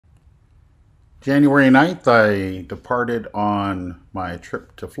January 9th, I departed on my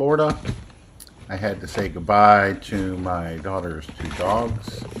trip to Florida. I had to say goodbye to my daughter's two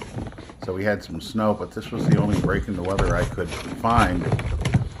dogs. So we had some snow, but this was the only break in the weather I could find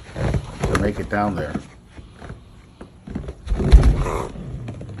to make it down there.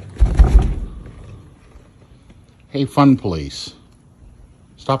 Hey, fun police.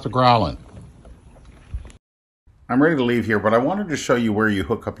 Stop the growling. I'm ready to leave here, but I wanted to show you where you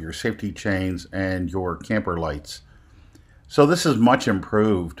hook up your safety chains and your camper lights. So this is much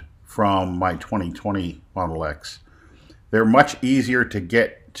improved from my 2020 Model X. They're much easier to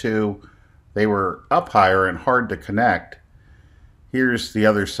get to. They were up higher and hard to connect. Here's the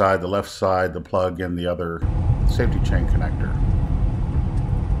other side, the left side, the plug, and the other safety chain connector.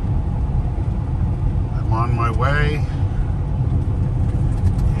 I'm on my way.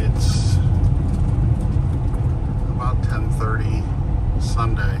 It's about 10:30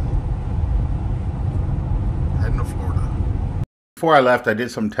 Sunday, heading to Florida. Before I left, I did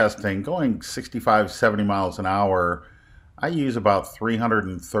some testing. Going 65, 70 miles an hour, I use about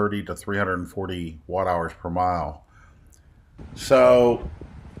 330 to 340 watt hours per mile. So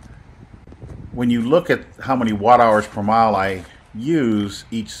when you look at how many watt hours per mile I use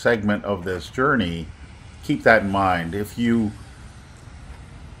each segment of this journey, keep that in mind. If you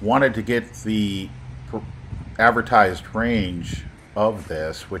wanted to get the advertised range of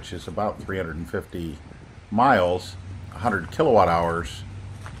this, which is about 350 miles, 100 kilowatt hours,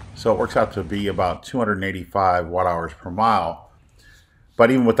 so it works out to be about 285 watt hours per mile.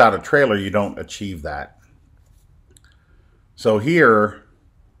 But even without a trailer, you don't achieve that. So here,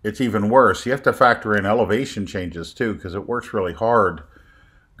 it's even worse. You have to factor in elevation changes too, because it works really hard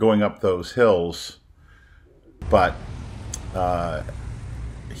going up those hills. But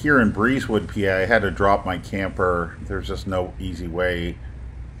here in Breezewood, PA, I had to drop my camper. There's just no easy way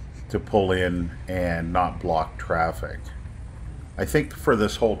to pull in and not block traffic. I think for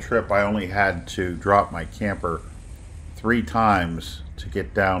this whole trip, I only had to drop my camper 3 times to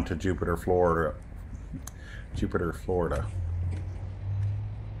get down to Jupiter, Florida.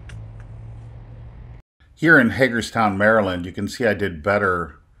 Here in Hagerstown, Maryland, you can see I did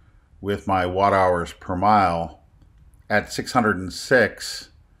better with my watt hours per mile at 606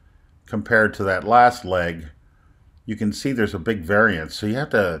 compared to that last leg. You can see there's a big variance. So you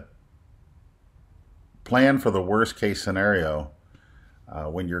have to plan for the worst case scenario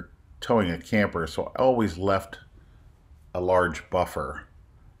when you're towing a camper. So I always left a large buffer.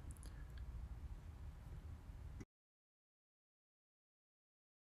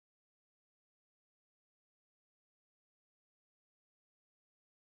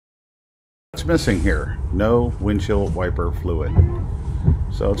 What's missing here? No windshield wiper fluid.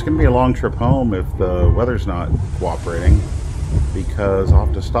 So it's going to be a long trip home if the weather's not cooperating, because I'll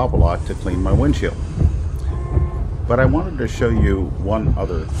have to stop a lot to clean my windshield. But I wanted to show you one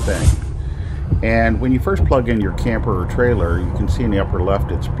other thing. And when you first plug in your camper or trailer, you can see in the upper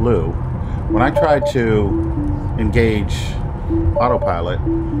left it's blue. When I try to engage Autopilot,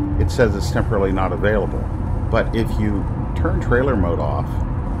 it says it's temporarily not available. But if you turn trailer mode off,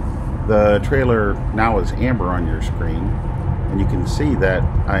 the trailer now is amber on your screen, and you can see that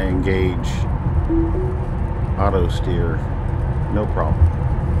I engage auto steer, no problem.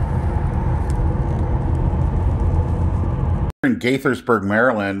 In Gaithersburg,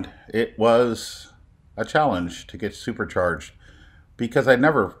 Maryland, it was a challenge to get supercharged because I'd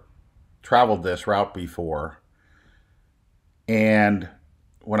never traveled this route before. And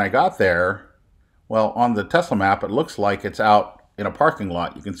when I got there, well, on the Tesla map, it looks like it's out in a parking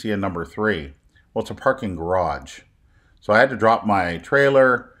lot. You can see a number 3. Well, it's a parking garage. So I had to drop my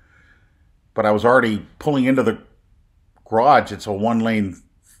trailer, but I was already pulling into the garage. It's a 1-lane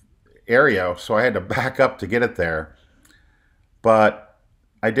area, so I had to back up to get it there. But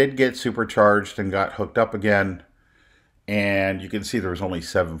I did get supercharged and got hooked up again. And you can see there was only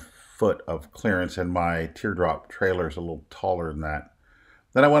 7 foot of clearance, and my teardrop trailer is a little taller than that.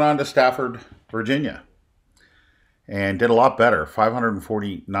 Then I went on to Stafford, Virginia, and did a lot better,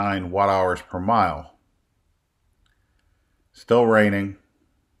 549 watt hours per mile. Still raining.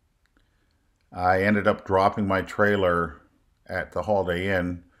 I ended up dropping my trailer at the Holiday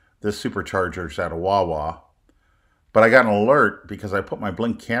Inn. This supercharger's at a Wawa. But I got an alert because I put my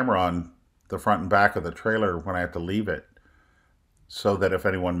Blink camera on the front and back of the trailer when I have to leave it, so that if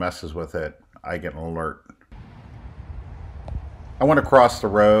anyone messes with it, I get an alert. I went across the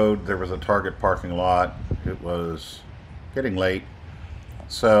road. There was a Target parking lot. It was getting late,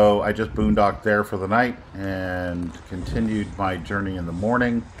 so I just boondocked there for the night and continued my journey in the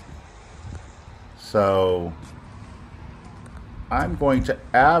morning. So I'm going to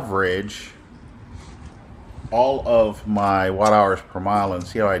average all of my watt hours per mile and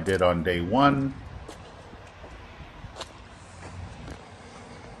see how I did on day 1.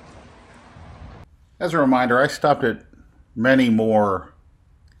 As a reminder, I stopped at many more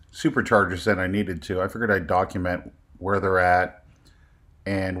superchargers than I needed to. I figured I'd document where they're at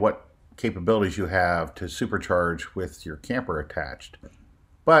and what capabilities you have to supercharge with your camper attached.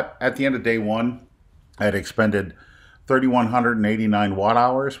 But at the end of day 1, I had expended 3,189 watt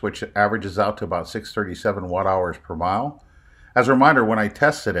hours, which averages out to about 637 watt hours per mile. As a reminder, when I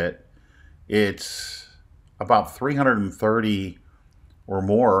tested it, it's about 330 or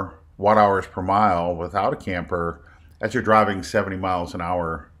more watt hours per mile without a camper as you're driving 70 miles an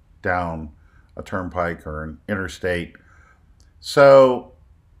hour down a turnpike or an interstate. So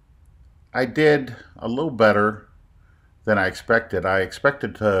I did a little better than I expected. I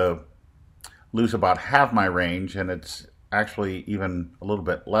expected to lose about half my range, and it's actually even a little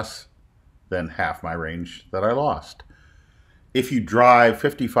bit less than half my range that I lost. If you drive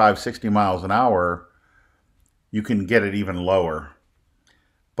 55, 60 miles an hour, you can get it even lower.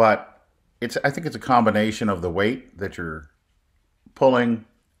 But I think it's a combination of the weight that you're pulling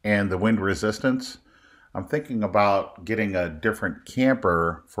and the wind resistance. I'm thinking about getting a different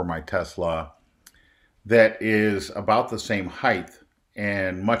camper for my Tesla that is about the same height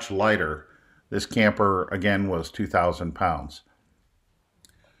and much lighter. This camper, again, was 2,000 pounds.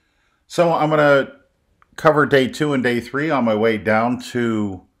 So I'm going to cover day 2 and day 3 on my way down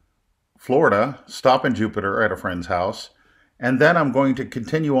to Florida, stop in Jupiter at a friend's house, and then I'm going to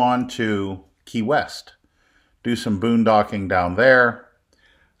continue on to Key West, do some boondocking down there.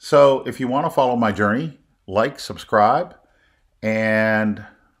 So if you want to follow my journey, like, subscribe, and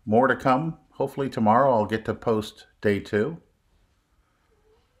more to come. Hopefully tomorrow I'll get to post day 2.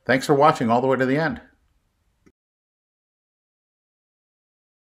 Thanks for watching all the way to the end.